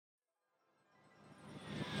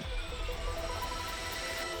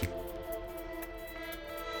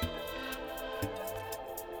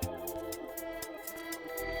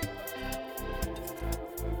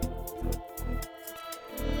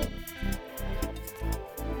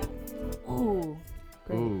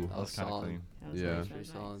was kind of solid. clean. That was Yeah. nice, Pretty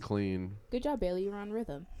nice. solid. Clean. Good job, Bailey. You're on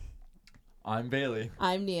rhythm. I'm Bailey,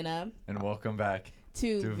 I'm Nina. and welcome back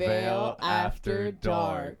To to Veil After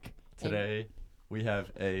Dark. Today, we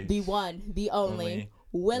have a The one, the only,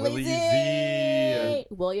 Willie Willie Z. Z.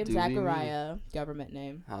 William Doobie me. Zachariah. Government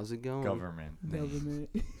name. How's it going? government name. Government.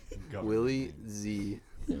 Government Willie name. Z.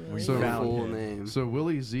 We So- found Full him. name. So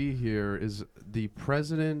Willie Z here is the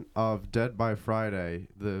president of Dead by Friday,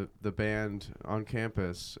 the band on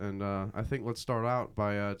campus, and I think let's start out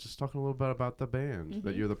by just talking a little bit about the band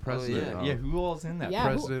that Mhm. you're the president yeah. of. Yeah, who all's in that? Yeah, who-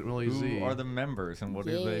 President Willie Z. Who are the members and what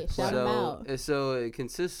do Yeah, they play? shout 'em out. So it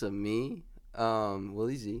consists of me,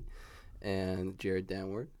 Willie Z, and Jared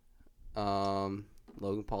Danward,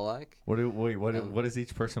 Logan Pollack. What does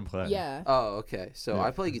each person play? Yeah. Oh, okay. So Yeah.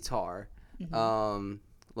 I play guitar. Mhm.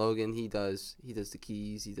 Logan, he does the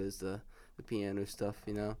keys, he does the piano stuff,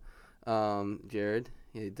 you know. Jared,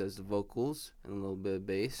 he does the vocals and a little bit of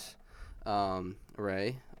bass.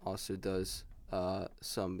 Ray also does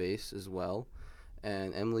some bass as well,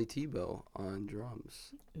 and Emily Tebow on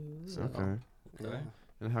drums. Ooh. So, Okay. yeah.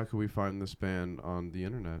 And how can we find this band on the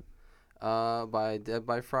internet? By Dead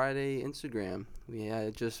by Friday Instagram. We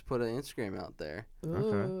had just put an Instagram out there,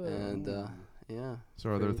 Ooh. and yeah.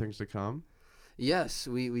 So are there Pretty- things to come? Yes,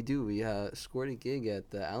 we do. We scored a gig at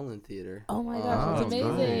the Allen Theater. Oh my Oh, gosh, that's nice.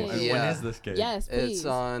 amazing. And Yeah. when is this game? Yes, please. It's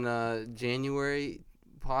on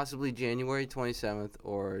possibly January 27th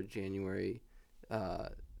or January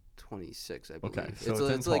 26th, I believe. Okay, so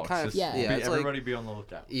it's in like talks. kind of Just Yeah. it's like everybody be on the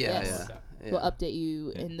lookout. yeah, Yes. yeah. We'll update you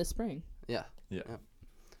in the spring.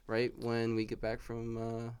 Right when we get back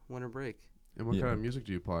from winter break. And what Yeah. kind of music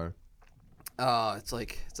do you play? It's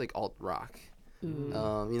like alt rock. Ooh.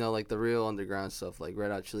 You know, like the real underground stuff, like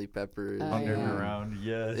Red Hot Chili Peppers. Oh, yeah. Underground,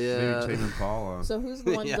 yes. Yeah. Maybe Tame Impala. So who's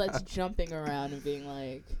the one Yeah. that's jumping around and being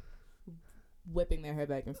like whipping their hair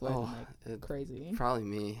back and forth Oh, and like it- crazy? Probably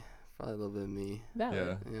me. Probably a little bit of me.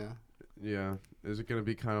 Valid. Yeah. Yeah. Yeah. Is it gonna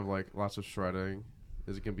be kind of like lots of shredding?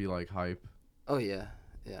 Is it gonna be like hype? Oh yeah.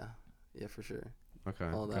 Yeah. Yeah, for sure. Okay.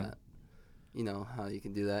 All Okay. that. You know how you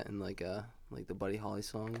can do that in like the Buddy Holly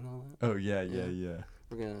song and all that. Oh yeah.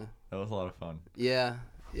 We're gonna. That was a lot of fun. Yeah.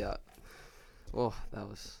 Oh, that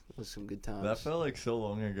was some good times. That felt like so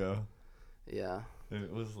long ago. Yeah.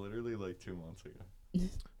 It was literally like 2 months ago.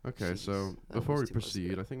 Okay. Jeez, So that before was we 2 months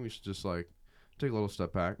proceed, ago. I think we should just like take a little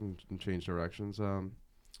step back and change directions.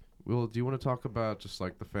 Will, do you want to talk about just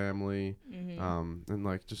like the family, Mm-hmm. and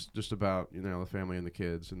like just about the family and the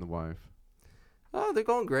kids and the wife? Oh, they're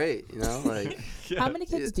going great. You know, like. How many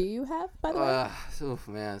kids do you have, by the way?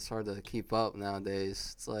 Man, it's hard to keep up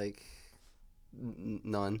nowadays. It's like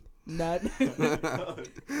none. None. I know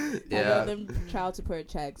Yeah. them child support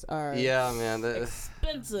checks are Yeah, man.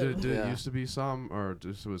 expensive. Did Yeah. it used to be some, or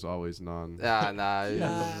just was always none? Nah, Nah. it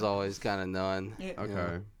was always kind of none.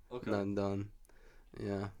 Okay. None done.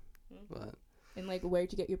 Yeah, but And like,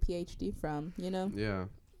 where'd you get your PhD from? You know? Yeah.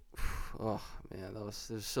 oh man, it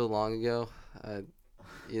was so long ago.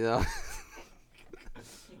 You know.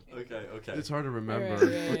 Okay. It's hard to remember.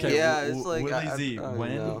 Right. Okay. Yeah, it's like, Willie I Z. don't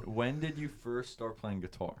When know. did you first start playing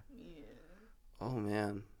guitar? Oh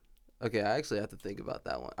man. Okay, I actually have to think about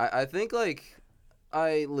that one. I think like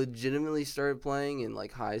I legitimately started playing in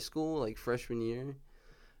like high school, like freshman year.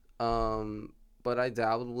 But I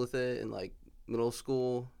dabbled with it in like middle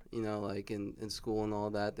school, you know, like in school and all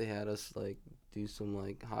that. They had us like do some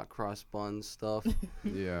like hot cross buns stuff.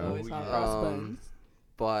 Yeah. Always hot yeah. cross Um, buns.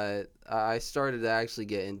 But I started to actually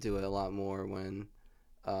get into it a lot more when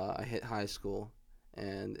I hit high school.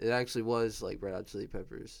 And it actually was like Red Hot Chili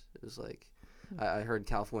Peppers. It was like, I heard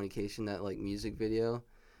Californication, that like music video.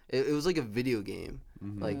 It was like a video game.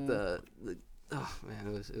 Mhm. Like the oh man,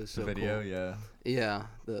 it was so The video, cool. yeah. Yeah,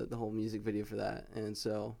 the whole music video for that. And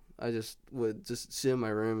so I just would just sit in my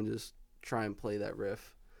room and just try and play that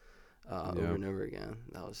riff over and over again.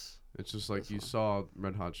 That was It's just like That's you fun. saw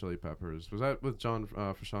Red Hot Chili Peppers. Was that with John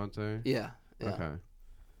Frusciante? yeah. Okay.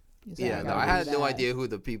 You said, Yeah, no, gotta I do had no that. idea who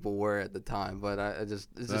the people were at the time, but it just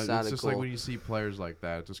It's sounded just cool. like when you see players like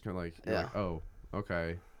that, it's just kind of like, you're Yeah. like, oh,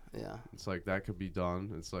 okay. Yeah, It's like that could be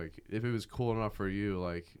done. It's like if it was cool enough for you,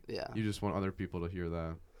 like yeah, you just want other people to hear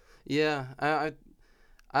that. yeah. I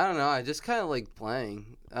don't know. I just kind of like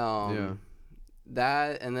playing. Yeah.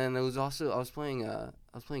 That, and then it was also I was playing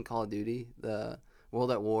Call of Duty, the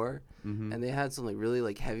World at War, Mm-hmm. and they had some like really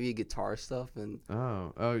like heavy guitar stuff, and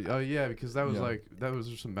Oh yeah, because that was Yeah. like that was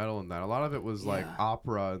just some metal in that. A lot of it was like Yeah.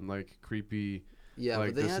 opera and like creepy. yeah,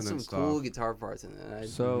 Like but they had some dissonant cool stuff. guitar parts in it. And I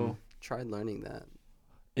So tried learning that.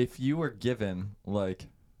 if you were given like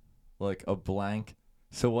a blank,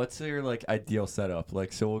 so what's your like ideal setup?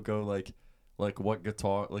 Like, so we'll go like like what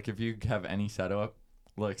guitar, like if you have any setup,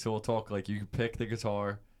 like so we'll talk like you can pick the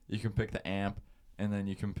guitar, you can pick the amp, and then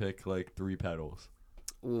you can pick like 3 pedals.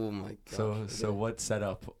 Oh my gosh. So what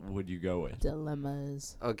setup would you go with?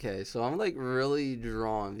 Dilemmas. Okay, so I'm like really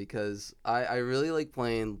drawn because I really like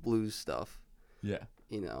playing blues stuff. Yeah.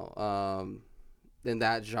 You know, in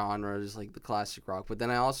that genre, just like the classic rock. But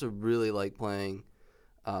then I also really like playing,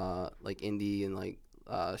 like indie and like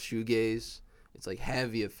shoegaze. It's like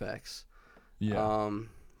heavy effects. Yeah.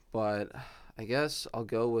 But I guess I'll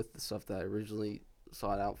go with the stuff that I originally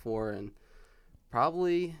sought out for, and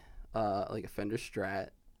probably like a Fender Strat.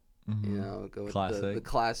 Mm-hmm. You know, go with Classic. the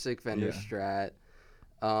classic Fender Yeah. Strat.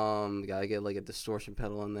 Gotta get like a distortion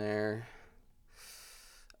pedal in there.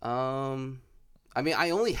 I mean, I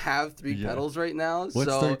only have 3 Yeah. pedals right now. What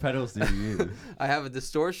so 3 pedals do you use? I have a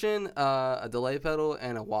distortion, a delay pedal,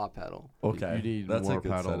 and a wah pedal. Okay. You need That's more a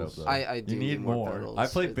good pedals. setup, though. I do you need more. pedals. I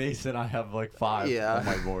play bass and I have like 5 Yeah. on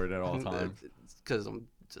my board at all times. Because I'm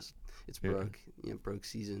just, it's Yeah. broke. Broke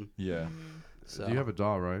season. Yeah. So Do you have a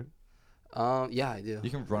DAW, right? yeah, I do. You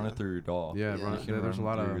can run it through your DAW. Yeah, Yeah. run You it. can There's a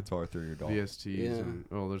run lot your of guitar through your DAW. VSTs Yeah. and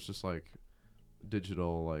there's just like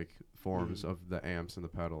digital like forms of the amps and the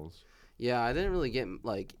pedals. Yeah, I didn't really get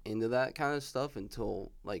like into that kind of stuff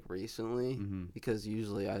until like recently, Mm-hmm. because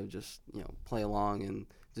usually I would just play along and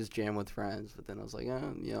just jam with friends. But then I was like, Yeah,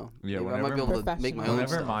 maybe I whenever might be able to make my own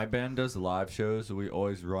Whenever stuff. my band does live shows, we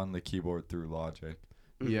always run the keyboard through Logic.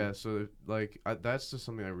 Mhm. Yeah, so like that's just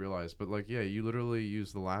something I realized. But like, yeah, you literally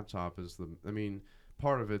use the laptop as the. I mean,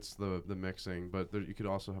 part of it's the mixing, but you could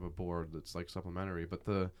also have a board that's like supplementary. But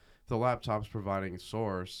the laptop's providing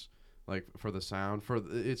source, like for the sound,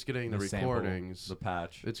 it's getting the sample, recordings, the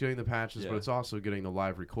patch. it's getting the patches, but Yeah. it's also getting the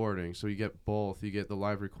live recording. So you get both. You get the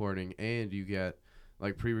live recording and you get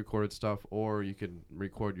like pre-recorded stuff, or you could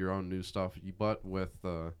record your own new stuff, but with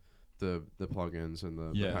the plugins and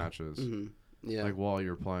the Yeah. patches. Mhm. Yeah, Like while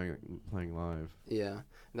you're playing live. yeah.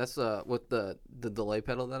 And that's with the delay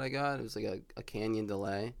pedal that I got. It was like a Canyon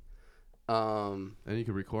delay. And you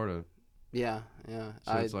can record it. Yeah.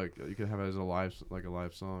 So it's like you can have it as a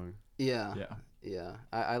live song. Yeah. Yeah.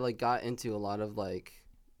 I like got into a lot of like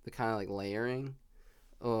the kind of like layering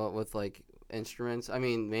with like instruments. I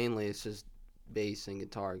mean, mainly it's just bass and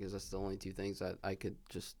guitar, because that's the only 2 things that I could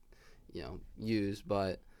just use.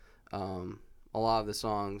 But a lot of the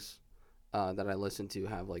songs that I listen to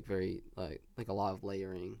have like very like a lot of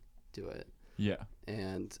layering to it, Yeah.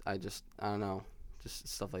 and I don't know, just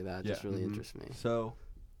stuff like that just Yeah. really Mhm. interests me. So,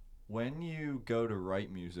 when you go to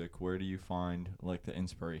write music, where do you find like the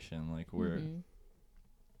inspiration? Like where, Mhm.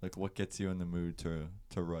 like what gets you in the mood to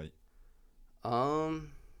write?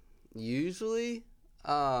 Usually,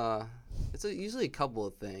 it's usually a couple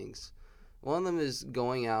of things. One of them is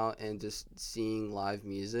going out and just seeing live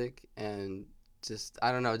music, and just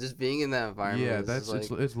I don't know, just being in that environment. Yeah, is that's just,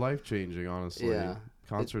 like, it's life changing, honestly. Yeah.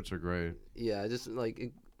 Concerts are great. yeah, just like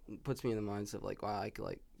it puts me in the mindset of like, wow, I could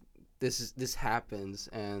like this happens,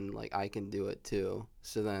 and like I can do it too.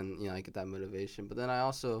 So then I get that motivation. But then I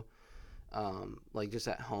also like just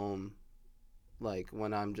at home, like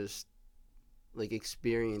when I'm just like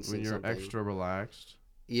experiencing When you're something. extra relaxed.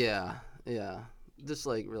 Yeah, just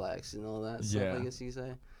like relax and all that stuff, Yeah. I guess you could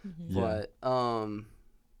say. Mhm. Yeah. But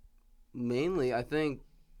mainly I think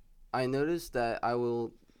I noticed that I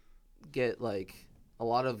will get like a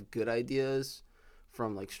lot of good ideas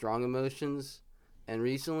from like strong emotions, and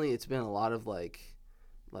recently it's been a lot of like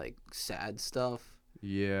sad stuff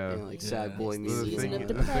Yeah. and like Yeah. sad boy It's the music. season of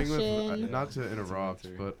the thing with depression. not to It's interrupt,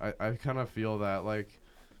 winter. but I kind of feel that like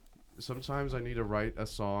sometimes I need to write a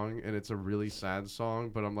song and it's a really sad song,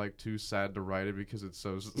 but I'm like too sad to write it because it's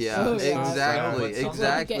so Yeah, Oh, so yeah. exactly, But You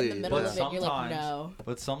exactly. get in the middle But of it, and you're like, sometimes- no.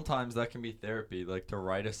 But sometimes that can be therapy, like to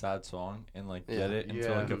write a sad song and like Yeah. get it into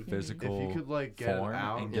Yeah. like a Mhm. physical if you could like get form it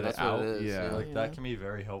out, and Yeah, get that's it what out. it is. Yeah. Like Yeah. that can be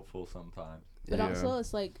very helpful sometimes. But Yeah. also,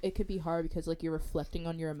 it's like it could be hard because like you're reflecting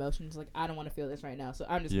on your emotions. Like, I don't want to feel this right now, so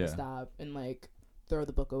I'm just Yeah. gonna stop and like throw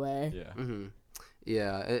the book away. Yeah. Mm-hmm.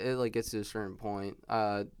 Yeah, it like gets to a certain point.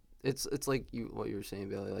 It's like what you were saying,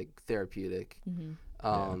 Bailey, like therapeutic.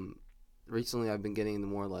 Mm-hmm. Recently I've been getting into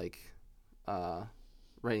more like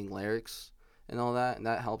writing lyrics and all that, and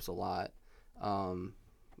that helps a lot.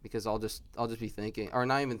 Because I'll just be thinking, or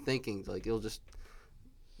not even thinking, like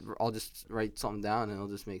I'll just write something down and it'll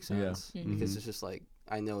just make Yeah. sense, Mhm. because it's just like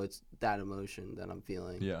I know it's that emotion that I'm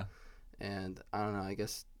feeling. Yeah. And I don't know, I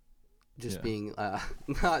guess just Yeah. being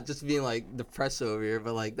not just being like depressed over here,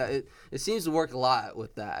 but like that it seems to work a lot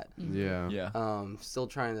with that. Yeah. Yeah. Still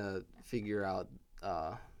trying to figure out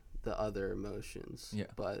the other emotions. Yeah.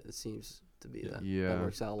 But it seems to be Yeah. that Yeah. that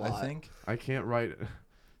works out a lot. I think I can't write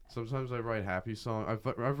Sometimes I write happy songs.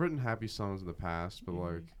 I've written happy songs in the past, but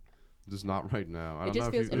like, just not right now. I It don't just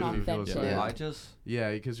know feels if you feel the inauthentic. same. Yeah. I just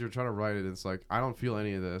Yeah, because you're trying to write it. It's like I don't feel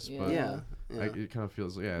any of this, but Yeah. it kind of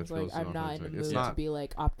feels. Yeah, It's it like feels I'm not in the inauthentic. mood It's to not. be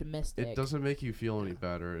like optimistic. It doesn't make you feel any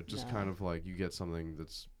better. It just No. kind of like you get something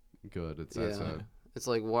that's good. That's Yeah. it. It's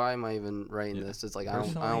like, why am I even writing Yeah. this? It's like I don't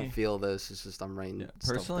Personally- feel this. It's just I'm writing. Yeah,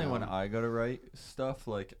 stuff personally, when down. I go to write stuff,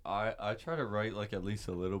 like I try to write like at least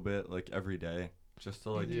a little bit, like every day, just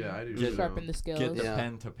to like Yeah, I do. Get- too. sharpen the skills. get the Yeah.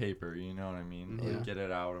 pen to paper. You know what I mean? Mhm. Like, Yeah. get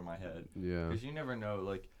it out of my head. Yeah. Because you never know.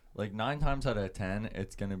 Like 9 times out of 10,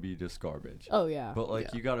 it's gonna be just garbage. Oh yeah. But like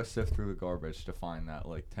Yeah. you gotta sift through the garbage to find that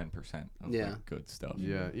like 10% of Yeah. like, good stuff.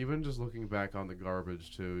 Yeah, even just looking back on the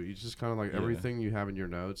garbage too, you just kind of like Yeah. everything you have in your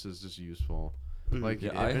notes is just useful. Mhm. Like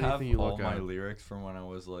Yeah, I have anything you all look my at. lyrics from when I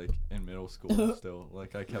was like in middle school still.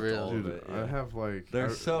 Like I kept Really? all Dude, of it. I Yeah. have like They're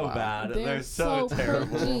so Wow. bad. They're so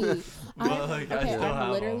terrible. cringy. But, like, I okay, still I'm have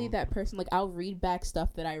literally them. that person. Like, I'll read back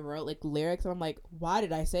stuff that I wrote, like lyrics, and I'm like, why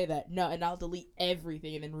did I say that? No, and I'll delete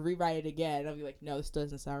everything and then rewrite it again. And I'll be like, no, this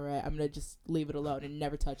doesn't sound right. I'm gonna just leave it alone and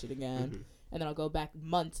never touch it again. Mhm. And then I'll go back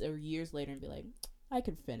months or years later and be like, I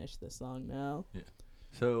can finish this song now.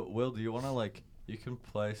 So Will, do you wanna like you can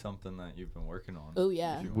play something that you've been working on? Oh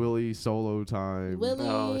yeah, if you want. Willie solo time. Willie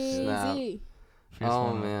Oh, snap. Z. If you just Oh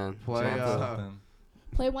wanna man. Play, jump uh, something.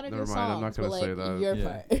 Play one of Never your mind, songs, I'm not gonna but say like that. your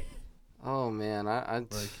Yeah. part. Oh man. I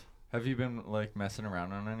Like, have you been like messing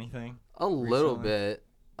around on anything? a little recently? bit.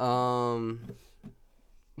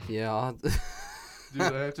 Yeah. Dude,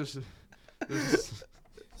 I have to. There's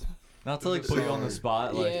Not to like There's a put you on the song.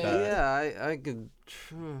 spot like Yeah. that. Yeah. I could.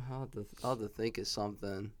 I'll have to think of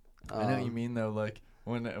something. I know what you mean though. Like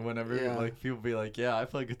whenever Yeah. like people be like, yeah, I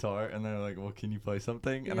play guitar, and they're like, well, can you play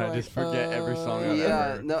something? And You're I just like, forget every song I've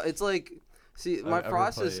Yeah. ever. No. It's like. See, I've my ever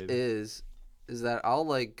process played. is that I'll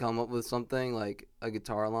like come up with something like a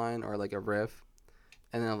guitar line or like a riff,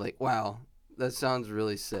 and then I'm like, wow, that sounds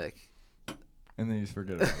really sick. And then you just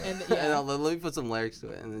forget about it. And And yeah, I'll let me put some lyrics to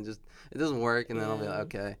it, and then just it doesn't work, and then I'll be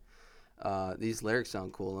like, Yeah. okay, these lyrics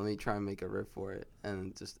sound cool. Let me try and make a riff for it,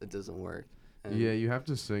 and it doesn't work. And yeah, you have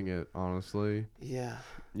to sing it. Honestly, yeah,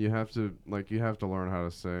 you have to learn how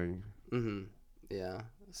to sing. yeah.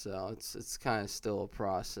 So it's kind of still a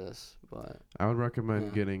process, but I would recommend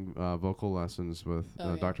Yeah. getting vocal lessons with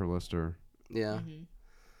Oh, yeah. Dr. Lister. yeah. Mhm.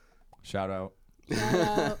 Shout out. Shout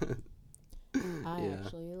out. I Yeah.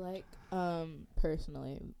 actually like,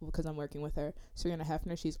 personally, because I'm working with her, Serena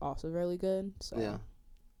Hefner. She's also really good. So Yeah.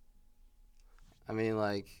 I mean,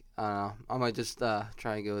 like, I don't know. I might just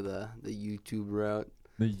try and go the YouTube route.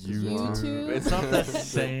 The YouTube? It's not the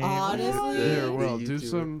same. Honestly? Here, The well, do YouTuber.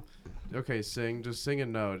 some. Okay, sing. Just sing a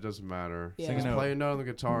note. It doesn't matter. Yeah. Sing a Just note. play a note on the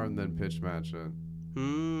guitar and then pitch match it.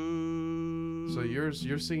 So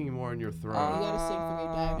you're singing more in your throat. You gotta sing from your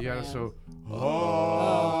diaphragm. You gotta so.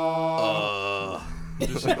 Uh,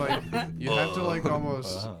 Just like you have to like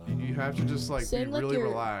almost. You have to just like Sing be like really you're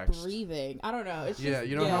relaxed. breathing. I don't know. It's just, Yeah,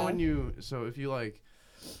 you know how when you if you like.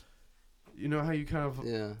 You know how you kind of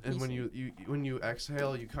yeah. and when you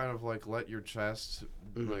exhale, you kind of like let your chest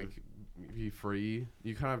Mhm. like be free.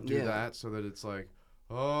 You kind of do Yeah. that so that it's like,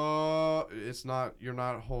 oh, it's not. You're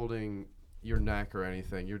not holding your neck or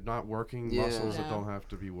anything. You're not working Yeah. muscles that No. don't have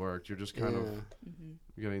to be worked. You're just kind of Mhm.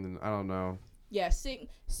 getting the. I don't know. Yeah, I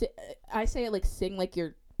say it like sing like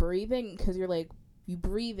you're breathing, because you're like, you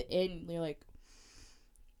breathe in, you're like,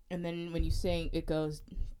 and then when you sing, it goes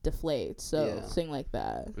deflates. So Yeah. sing like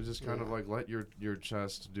that. But just kind of Yeah. like let your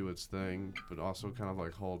chest do its thing, but also kind of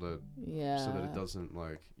like hold it Yeah. so that it doesn't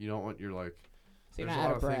like. You don't want your like. So you're There's not a out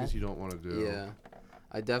lot of of things breath. you don't want to do. Yeah.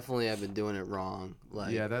 I definitely have been doing it wrong.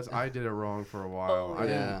 Like Yeah, I did it wrong for a while. Oh,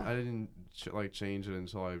 yeah. I didn't change it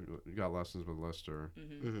until I got lessons with Lister.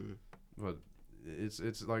 Mhm. But it's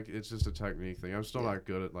just a technique thing. I'm still Yeah. not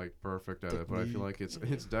good at like perfect at it, but I feel like it's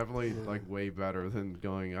definitely Yeah. like way better than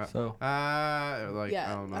going So like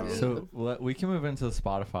Yeah, I don't know. I mean- so we can move into the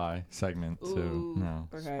Spotify segment too. Ooh, No.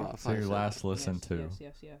 okay. Spotify So your show. last listen to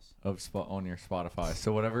Yes. of on your Spotify.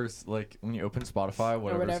 So whatever's like when you open Spotify, Or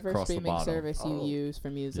whatever's whatever across the streaming bottom. service you Oh. use for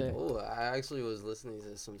music. Oh, I actually was listening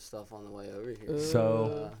to some stuff on the way over here. Ooh.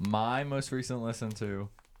 So my most recent listen to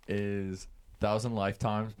is "1,000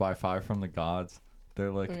 Lifetimes" by Fire from the Gods.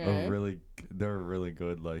 They're like Okay. they're really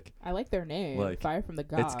good. Like I like their name. Like, Fire from the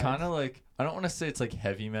Gods. it's kind of like, I don't want to say it's like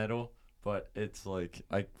heavy metal, but it's like,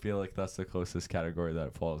 I feel like that's the closest category that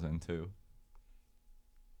it falls into.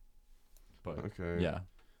 But Okay. yeah,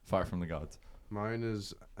 Fire from the Gods. Mine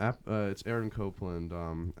is it's Aaron Copeland,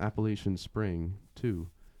 Appalachian Spring 2,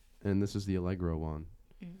 and this is the Allegro one.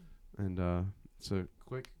 Mm. And it's a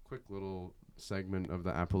quick little segment of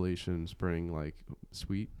the Appalachian Spring like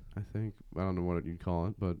suite. I think I don't know what you'd call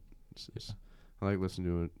it, but I like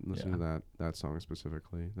listening to that song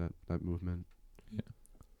specifically, that movement.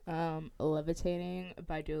 Levitating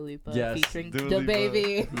by Dua Lipa featuring Dua the Lipa.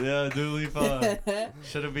 baby. Yeah, Dua Lipa.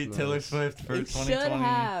 Should have beat Nice. Taylor Swift for It 2020 should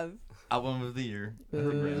have. album of the year. Her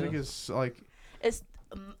music is like It's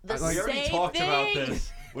the We already same talked thing. about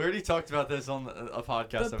this. We already talked about this on a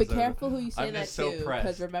podcast But be episode. careful who you say I'm that just so to, pressed.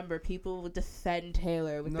 because remember, people will defend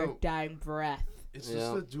Taylor with their No. dying breath. it's Yeah.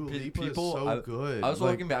 just that Dua Lipa People- is so good. I was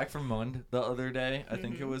like, walking back from Mund the other day. I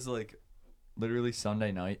think it Mhm. was like literally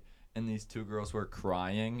Sunday night, and these two girls were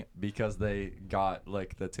crying because they got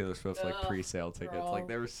like the Taylor Swift like Ugh, pre-sale tickets. girl. Like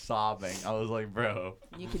they were sobbing. I was like, bro.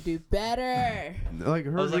 You could do better. like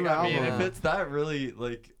her I was like, new I mean, album. if it's that really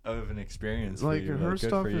like of an experience, Like, for you, her like, good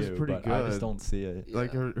stuff for is you, pretty but I just good. don't see it.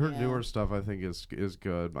 Like Yeah. her Yeah. newer stuff, I think is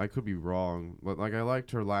good. I could be wrong, but like I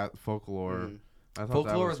liked her folklore. Mm. I thought that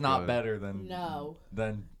Folklore was is not good. better than No,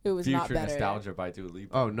 than it was Future not better. Nostalgia by Dua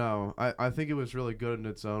Lipa. Oh no, I think it was really good in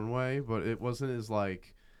its own way, but it wasn't as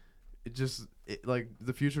like, like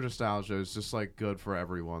the Future Nostalgia is just like good for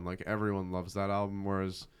everyone. Like everyone loves that album,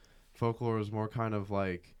 whereas Folklore is more kind of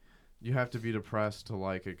like you have to be depressed to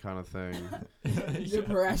like it kind of thing.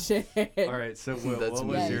 Depression. All right, so Will, That's what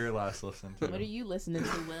was me. your last listen to? What are you listening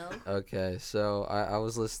to, Will? Okay, so I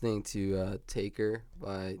was listening to Taker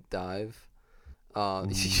by Dive.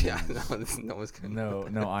 Yeah, no one's gonna know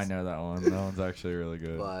No, I know that one. That one's actually really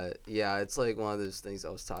good. But yeah, it's like one of those things I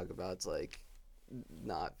was talking about. It's like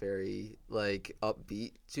not very like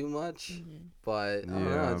upbeat too much, Mhm. but I don't know.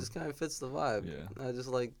 Yeah. It just kind of fits the vibe. Yeah. I just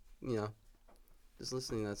like just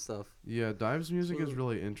listening to that stuff. Yeah, Dive's music is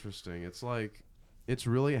really interesting. It's like it's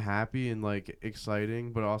really happy and like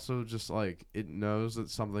exciting, but also just like it knows that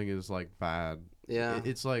something is like bad. Yeah,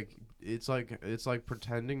 It's like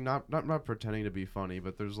pretending not pretending to be funny,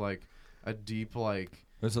 but there's like a deep like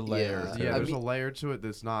There's a layer. Yeah. to yeah, it. I there's mean- a layer to it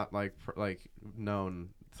that's not like like known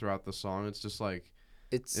throughout the song. It's just like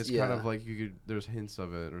it's it's kind of like you could there's hints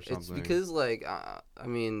of it or something. It's because like I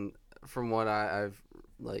mean, from what I've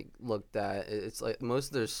like looked at, it's like most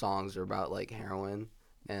of their songs are about like heroin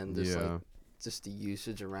and just Yeah. like just the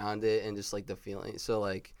usage around it and just like the feeling. So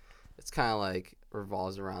like it's kind of like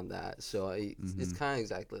revolves around that. So it's Mhm. kind of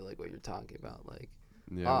exactly like what you're talking about. Like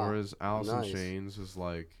Yeah, whereas Alice in nice. Chains is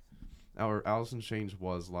like, or Alice in Chains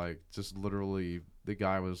was like just literally the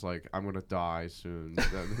guy was like, I'm gonna die soon.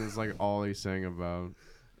 That is like all he's saying about.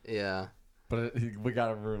 yeah, But we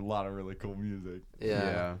got a lot of really cool music.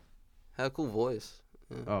 yeah, had a cool voice.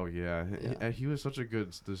 Yeah. Oh yeah. Yeah. He was such a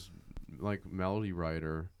good this like melody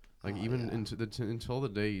writer. Like Oh, even yeah. until the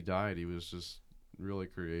day he died, he was just really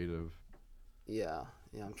creative. Yeah,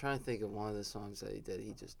 I'm trying to think of one of the songs that he did.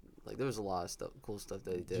 He just like there was a lot of cool stuff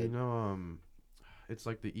that he Do you did. know it's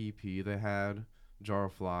like the EP they had, Jar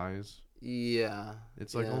of Flies. Yeah,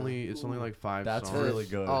 It's like yeah. only like 5 That's songs. really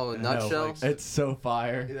good. Oh, No, Nutshell? like, it's so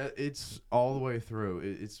fire. It's all the way through.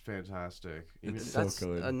 It's fantastic. Even It's so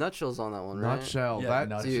good. A Nutshell's on that one, right? Nutshell. Yeah, that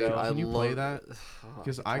Nutshell. Dude, I can you play love that?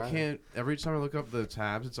 Because I try. can't. Every time I look up the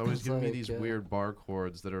tabs, it's always It's giving me like, these yeah. weird bar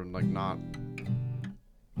chords that are like not.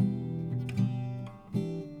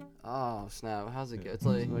 Oh snap! How's it go? It's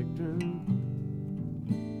like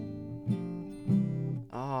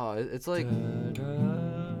it's like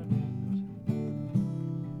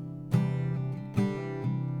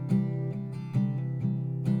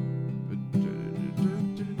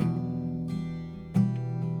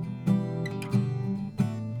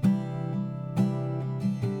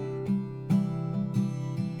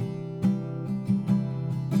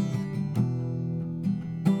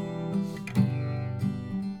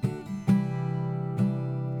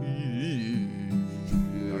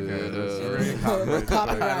Okay, that's very Copyright.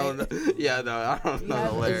 copyrighted. I don't know. Yeah, no, I don't You know the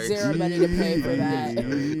have lyrics. zero money to pay for that.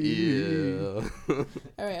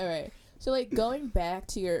 Yeah. All right. So like going back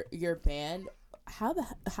to your band,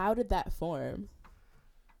 how did that form?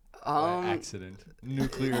 Accident.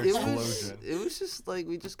 Nuclear it explosion. was just like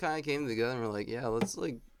we just kind of came together and we're like, yeah, let's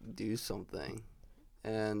like do something.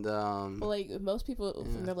 And Well, like most people,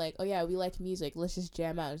 Yeah. they're like, oh yeah, we like music. Let's just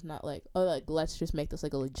jam out. It's not like, oh, like let's just make this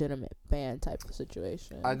like a legitimate band type of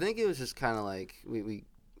situation. I think it was just kind of like we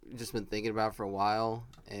just been thinking about it for a while,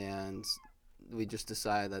 and we just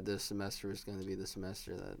decided that this semester was going to be the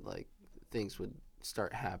semester that like things would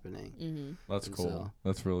start happening. Mm-hmm. That's And cool. so-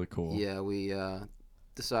 That's really cool. Yeah, we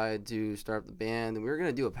decided to start up the band, and we were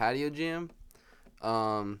gonna do a patio jam,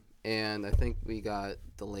 and I think we got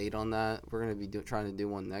delayed on that. We're gonna be trying to do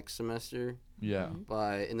one next semester, Yeah. Mhm.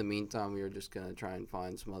 but in the meantime, we were just gonna try and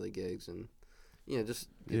find some other gigs and just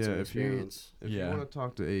get Yeah, some if you- experience. If you Yeah. want to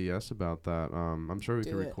talk to AES about that, I'm sure we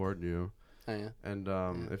Do can it. record you. Oh yeah. And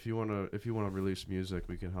Yeah. if you wanna release music,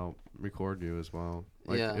 we can help record you as well.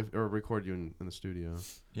 Like Yeah. or record you in the studio.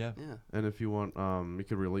 Yeah. Yeah. And if you want, we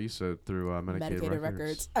could release it through Medicated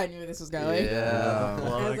Records. I knew this was going. Yeah.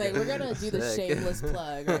 I was like, we're gonna do the Sick. shameless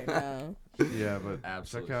plug right now. Yeah, but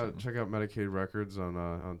Absolutely. check out Medicaid Records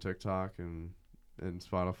on TikTok and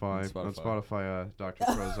Spotify. On Spotify, Dr.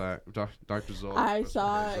 Prozac, Dr. Zoll. I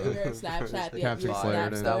saw your Snapchat, Captain your Clarendon.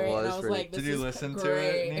 Snap That story, and was I was pretty- like, this Did you is listen to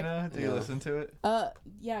great. it, Nina? Did you Yeah. listen to it?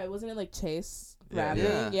 Yeah, it wasn't it like Chase Yeah. rapping?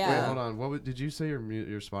 Yeah. Yeah. Wait, hold on. Did you say your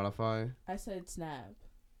Spotify? I said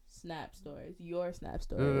Snap stories. Your Snap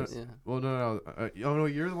No, no, stories. Yeah. Well, no. Oh no,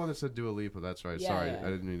 you're the one that said Dua Lipa. That's right. Yeah, Sorry, yeah. I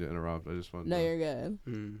didn't mean to interrupt. I just wanted. No, to... you're good.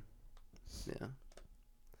 Yeah.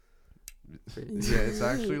 Yeah, it's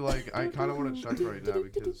actually like I kind of want to check right now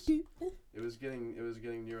because it was getting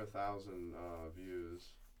near 1,000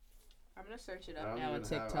 views. I'm gonna search it I up don't now on even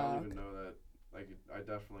TikTok. I don't even know that. Like, I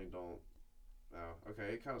definitely don't. Oh,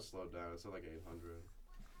 okay. It kind of slowed down. It's at like 800.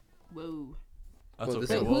 Whoa. That's Well, okay. this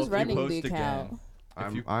Wait, is- Well, who's if you running the post account? again,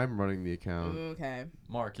 if you, I'm running the account. Okay.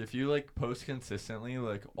 Mark, if you like post consistently,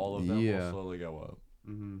 like all of them Yeah. will slowly go up.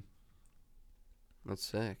 Mm-hmm. That's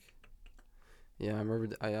sick. Yeah, I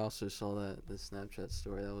remember. I also saw the Snapchat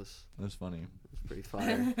story. That was That's funny. pretty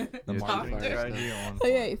fire. The Yeah, marketing Doctor. strategy on.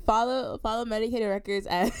 Okay, follow Medicated Records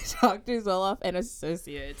at Dr. Zoloff and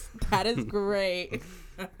Associates. That is great.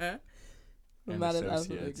 That And is absolutely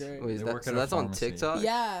Associates. great. Wait, is They that, work so at a that's on pharmacy. TikTok?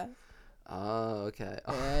 Yeah. Oh, okay.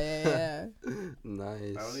 Yeah.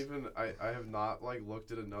 Nice. I don't even. I have not like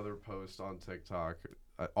looked at another post on TikTok.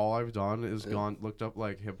 All I've done is Yeah. looked up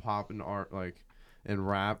like hip hop and art and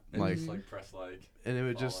rap And like just like press like. and it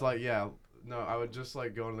would just follow. like no I would just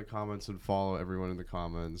like go into the comments and follow everyone in the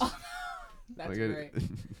comments. That's like great.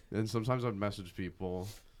 and sometimes I'd message people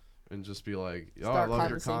and just be like, oh, I Start love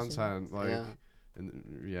your conversations. content, like Yeah.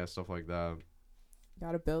 and yeah, stuff like that.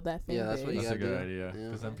 Gotta build that fan Yeah, that's what you base. That's a gotta good do. idea. Yeah.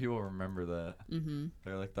 Because then people remember that. Mm-hmm.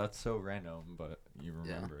 They're like, that's so random, but you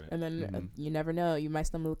remember it. And then Mhm. you never know. You might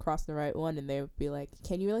stumble across the right one, and they would be like,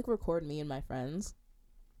 "Can you like record me and my friends?"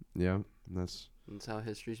 Yeah, that's That's how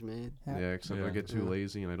history's made. yeah. Except I Yeah. get too Yeah.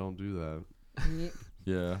 lazy and I don't do that. Mm.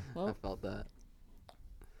 Yeah. I Well, felt that.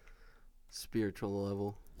 Spiritual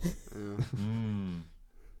level. Yeah. Mm.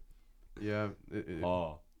 Yeah,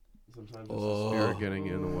 Oh. sometimes it's the spirit getting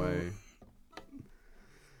in the way.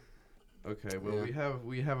 Okay, well Yeah.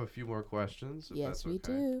 we have a few more questions. If yes, that's we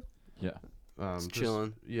okay. do. Yeah. Just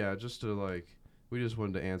chilling. Yeah, just to like, we just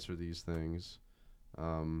wanted to answer these things.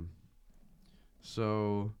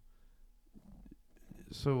 So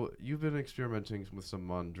you've been experimenting with some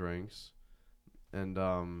Mun drinks, and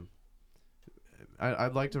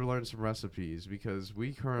I'd like to learn some recipes because we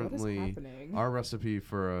What is currently happening? our recipe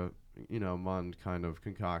for a Mun kind of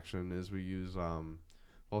concoction is we use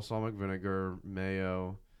balsamic vinegar,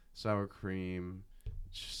 mayo, sour cream,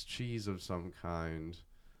 cheese of some kind,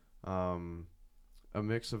 a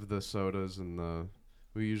mix of the sodas and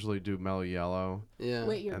we usually do Mellow Yellow. Yeah.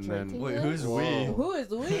 Wait, you're and then- drinking Wait, this? who's Whoa. we? Who is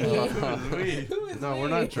we? Who's we? Who is No, we? we're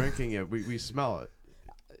not drinking it. We smell it.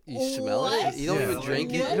 You smell it? What? You don't Yeah. even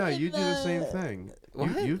drink What? it? No, you do the the- same thing.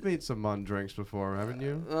 What? You've made some Mun drinks before, haven't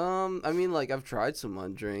you? I mean, like I've tried some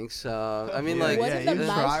Mun drinks. I mean, Yeah, like What yeah, in the you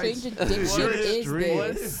my tried. strange Dude, addiction you're is extreme.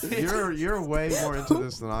 this? You're way more into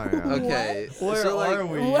this than I am. okay. Where so like, are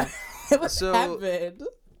we? What So- happened?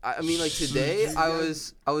 I mean, like today, I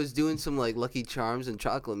was doing some like Lucky Charms and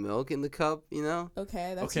chocolate milk in the cup. You know?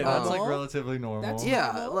 Okay, that's Okay, that's like normal. relatively normal. That's-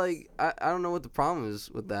 Yeah. Normal? Like I don't know what the problem is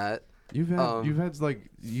with that. You've had you've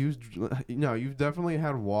definitely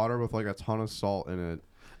had water with like a ton of salt in it.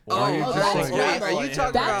 Oh, Are you oh, just that's like normal. Are you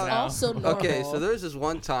talking That's about- also normal. Okay, so there's this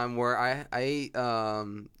one time where I ate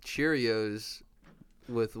Cheerios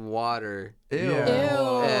with water. Ew.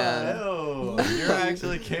 And- Ew. You're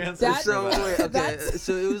actually canceled. That- So for wait, that. okay, That's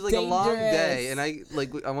so it was like a long day, dangerous.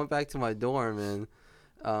 and I went back to my dorm and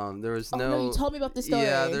there was Oh, no, you told me about this story.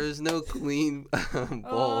 yeah, there was no clean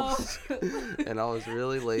bowls, Oh. and I was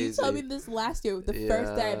really lazy. You told me this last year, the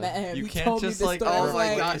first day I Yeah. met him. You he can't told just, me this like, story. I Oh was my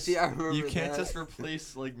like, gosh, yeah, I remember You can't that. just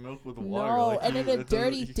replace like milk with water. No, like, and in a it doesn't-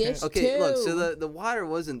 dirty you can't- dish. Okay, look, so too. the water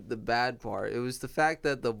wasn't the bad part. It was the fact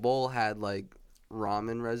that the bowl had like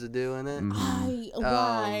ramen residue in it.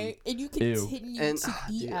 Why? And you continue And to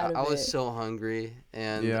eat dude, out of I was it. so hungry,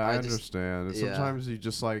 and Yeah, I just understand. And yeah. sometimes you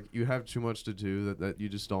just like you have too much to do that you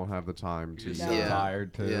just don't have the time to. You're just Yeah. so Yeah.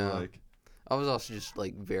 tired to Yeah. like. I was also just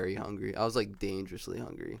like very hungry. I was like dangerously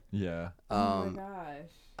hungry. Yeah. Oh my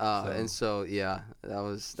gosh. So- And so yeah, that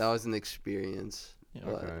was an experience. Yeah.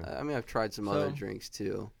 But, Okay. I mean, I've tried some other So- drinks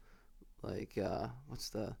too, like what's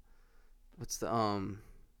the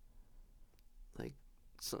like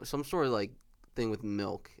some sort of like thing with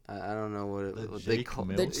milk. I don't know what they Jake call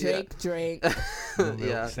milk? The Drake drink. The milk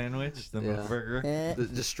yeah, sandwich, the Yeah. milk burger. Eh.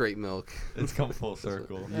 just straight milk. It's come full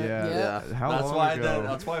circle. Yeah. Yeah. How That's long why ago?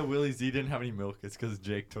 that's why Willie Z didn't have any milk. It's because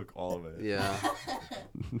Jake took all of it. Yeah,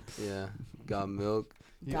 yeah. Got milk.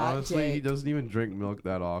 God, Honestly, he Jake. doesn't even drink milk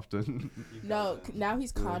that often. No, now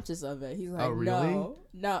he's conscious of it. He's like, really?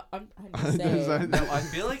 no, I'm Is just saying. that- No, I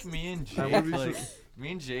feel like me and I Jake would be like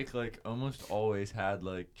me and Jake like almost always had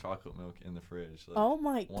like chocolate milk in the fridge. Like, Oh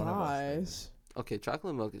my one of us did. gosh. Okay,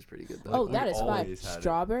 chocolate milk is pretty good though. Oh, we that is fine. always had it.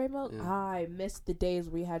 Strawberry milk? Yeah. I missed the days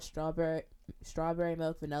we had strawberry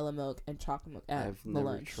milk, vanilla milk, and chocolate milk at I've the never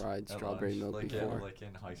lunch. tried At strawberry lunch, milk like before. In, like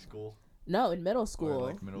in high school No, in middle or school.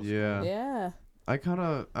 like middle Yeah. school. Yeah. I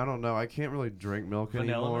don't know. I can't really drink milk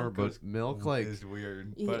Vanilla anymore, milk but is- milk like is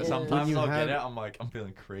weird. It But is. sometimes When you I'll had- get it. I'm like, I'm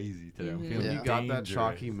feeling crazy today. I'm Mhm. feeling when Yeah. you got that dangerous.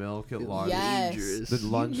 chalky milk at Feels lunch. Yes. dangerous. The You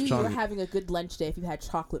lunch knew you were chunk. having a good lunch day if you had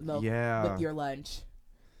chocolate milk Yeah. with your lunch.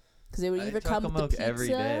 Because it would I either had come with chocolate the milk every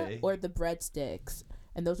pizza day. or the breadsticks.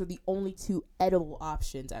 And those were the only two edible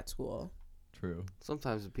options at school. True.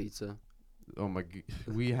 Sometimes a pizza. Oh my!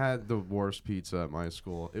 We had the worst pizza at my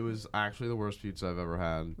school. It was actually the worst pizza I've ever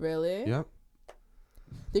had. Really? Yep.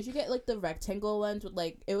 Did you get like the rectangle ones with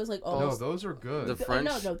like it was like No, almost those are good. The no,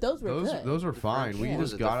 French- those were good. Those are The fine. French- We yeah. was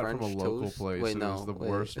just it the got it from a French local toast? place. Wait, and it was no, the wait.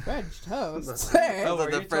 worst. French toast. Oh, the are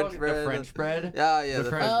you French talking bread? the French bread? Yeah, yeah. The The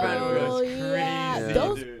French French bread bread. was Oh yeah, crazy,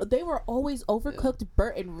 those dude. they were always overcooked,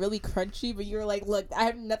 burnt, and really crunchy. But you were like, look, I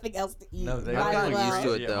have nothing else to eat. No, they Might I've were as gotten well. used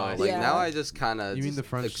to it Yeah, though. mine Like Yeah. now, I just kind of. You mean the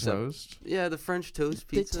French accept, toast? Yeah, the French toast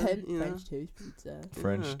pizza. The you know? French toast pizza.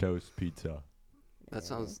 French Yeah. toast pizza. That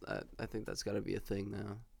sounds. I think that's got to be a thing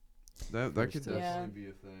now. That French could toast. definitely be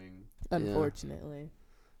a thing. Unfortunately.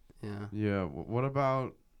 Yeah. Yeah. What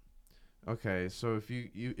about? Okay, so if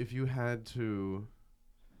you had to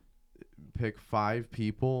pick 5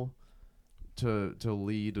 people to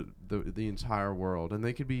lead the entire world, and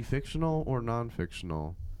they could be fictional or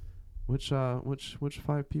non-fictional, which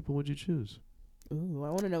 5 people would you choose? Ooh, I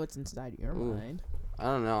want to know what's inside your Ooh. mind. I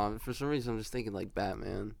don't know. For some reason, I'm just thinking like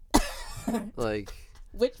Batman. Like.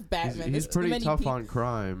 Which Batman? He's There's too pretty many tough peop- on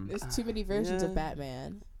crime. There's too many versions of Yeah.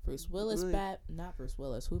 Batman. Bruce Willis Really? not Bruce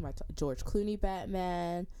Willis. Who am I talking? George Clooney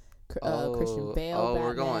Batman. Christian Oh, Bale oh, Batman.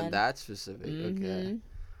 we're going that specific. Okay.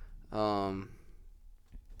 Mhm.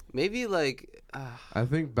 Maybe like. I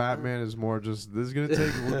think Batman is more just. This is gonna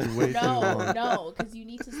take way too long. No, because you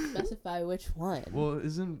need to specify which one. Well,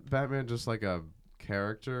 isn't Batman just like a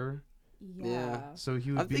character? yeah. So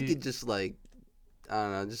he would I'm be. thinking just like. I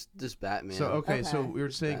don't know. Just Batman. So okay, so Okay. we were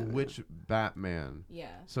saying Batman. which Batman. Yeah.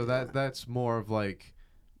 So that's more of like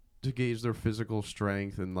to gauge their physical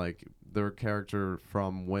strength and like their character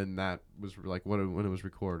from when that was like when it was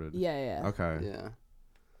recorded. Yeah. Okay. Yeah.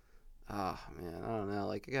 Ah man, I don't know.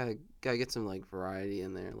 Like I gotta get some like variety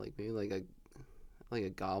in there. Like maybe like a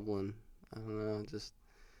goblin. I don't know. Just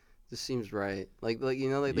seems right. Like you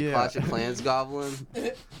know like the Yeah. Clash of Clans goblin.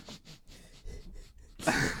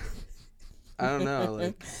 I don't know.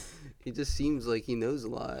 Like he just seems like he knows a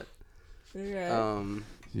lot. Yeah.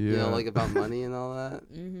 You know, like about money and all that.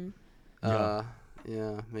 Mhm.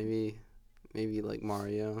 Yeah, maybe like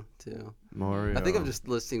Mario too. Mario. I think I'm just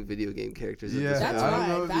listing video game characters. Yeah, At this That's I point. don't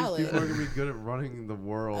know fine, if valid. these people are gonna be good at running the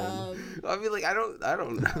world. I mean, like I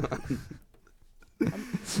don't know.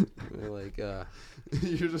 Like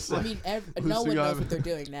You're just I like mean, who's no the one guy knows with- what they're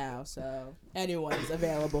doing now, so anyone's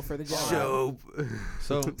available for the job. soap.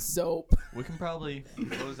 So Soap. we can probably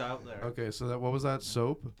close out there. okay. So what was that?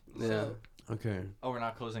 Soap. Yeah. Okay. Oh, we're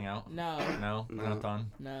not closing out. No. No, we're No. not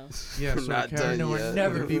done. No. Yeah. We're So not the done character- we're yet.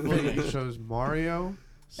 never people finished. it shows Mario,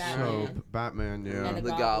 Batman. Soap, Batman, yeah, And a The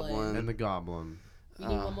goblin. goblin. and the Goblin. We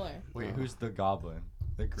need one more. Wait, who's the goblin?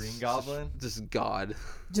 The green goblin? Just God.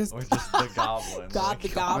 Just Or just the goblin? God Like, the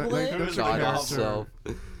Goblin? Who's the God character? himself.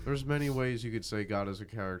 There's many ways you could say God as a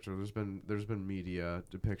character. There's been media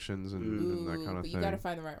depictions and that kind of but thing. you gotta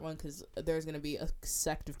find the right one because there's gonna be a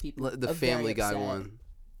sect of people. The very Family Guy upset. one.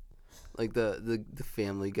 Like the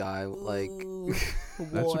Family Guy. Like Ooh,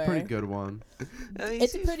 That's a pretty war. good one. I mean,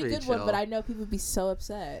 It's a seems pretty good one, chill. but I know people would be so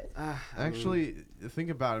upset. I mean, Actually, think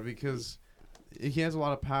about it because he has a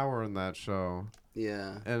lot of power in that show,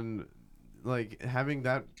 yeah. and like having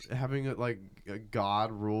it like a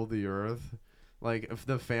God rule the earth. Like if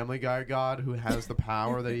the Family Guy God who has the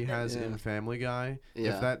power that he has Yeah. in Family Guy,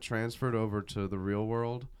 Yeah. if that transferred over to the real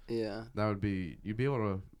world, Yeah. that would be you'd be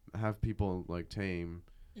able to have people like tame.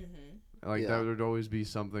 Mm-hmm. Like Yeah. that would always be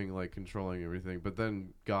something like controlling everything. But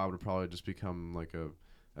then God would probably just become like a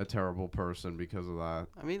a terrible person because of that.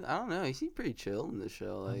 I mean, I don't know. He seemed pretty chill in the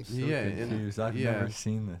show. I'm Like, so Yeah, and- confused. I've yeah. never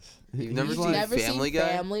seen this. You've never He's seen like- Never Family seen Guy?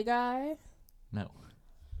 Family Guy? No.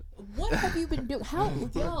 What have you been doing?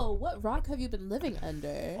 What rock have you been living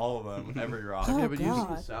under? All of them. Every rock. Oh, yeah, but you've seen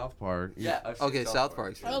God. South Park. Yeah. I've seen okay, South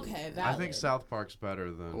Park's. really Okay, good. valid. I think South Park's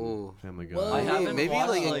better than Ooh. Family Guy. Well, I Maybe, haven't maybe watched,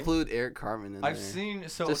 like like- include Eric Cartman in I've there. seen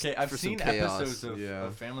Just I've for seen some chaos. episodes of, Yeah.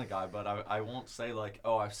 of Family Guy, but I won't say like,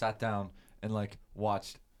 oh, I've sat down and like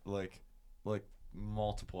watched like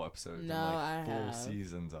multiple episodes No, and I like full have.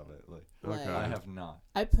 seasons of it. Like Okay. I have not.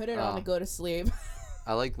 I put it on Oh. to go to sleep.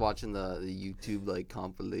 I liked watching the YouTube like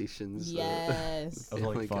compilations. Yes. Of,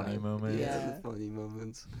 like, Family funny Guy. moments? Yeah, Yeah. the funny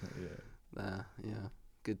moments. Yeah. Yeah,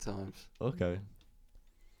 good times. Okay.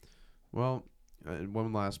 Well,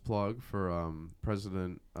 one last plug for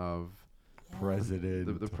president of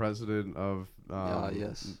President. the president of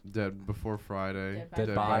yes. Dead Before Friday.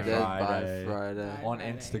 Dead by Dead Friday. by Friday. Bye. On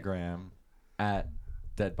Friday. Instagram at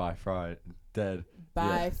Dead by Friday. Dead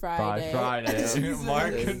By yeah, Friday. By Friday.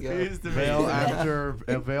 Mark There you go. confused me. Veil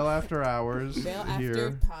after hours. Veil after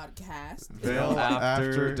here. podcast. Veil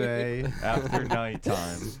after day. After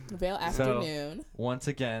nighttime. Veil afternoon. Once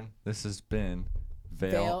again, this has been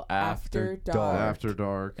Veil, Veil After After Dark. Dark. After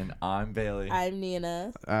dark. And I'm Bailey. I'm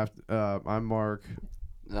Nina. I'm Mark.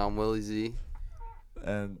 Now I'm Willie Z.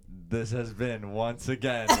 And this has been, once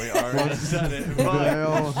again, we already said it.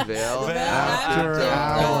 Veil Veil after After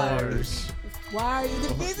hours. Why are you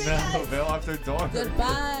confusing No, us? Veil After Dark.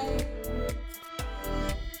 Goodbye.